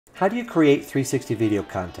How do you create 360 video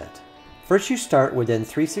content? First, you start within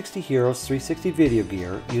 360 Heroes 360 video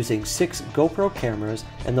gear using 6 GoPro cameras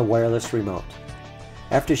and the wireless remote.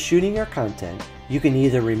 After shooting your content, you can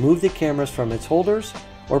either remove the cameras from its holders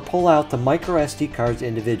or pull out the micro SD cards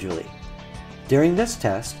individually. During this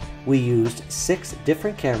test, we used 6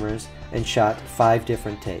 different cameras and shot 5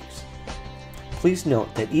 different takes. Please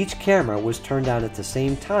note that each camera was turned on at the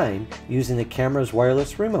same time using the camera's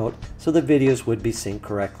wireless remote so the videos would be synced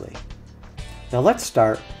correctly. Now let's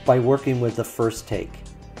start by working with the first take.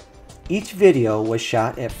 Each video was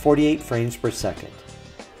shot at 48 frames per second.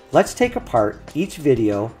 Let's take apart each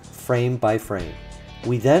video frame by frame.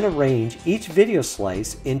 We then arrange each video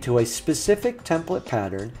slice into a specific template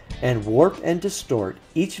pattern and warp and distort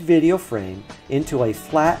each video frame into a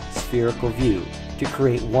flat spherical view to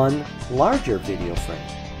create one larger video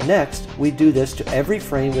frame. Next, we do this to every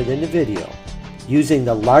frame within the video. Using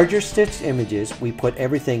the larger stitched images, we put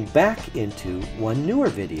everything back into one newer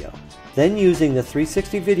video. Then using the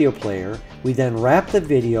 360 video player, we then wrap the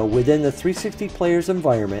video within the 360 player's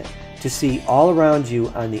environment to see all around you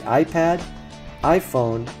on the iPad,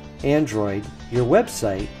 iPhone, Android, your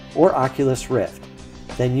website, or Oculus Rift.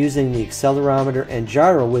 Then using the accelerometer and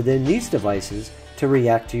gyro within these devices to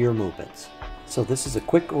react to your movements. So this is a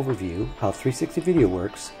quick overview how 360 video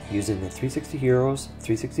works using the 360 Heroes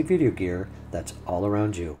 360 video gear that's all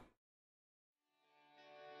around you.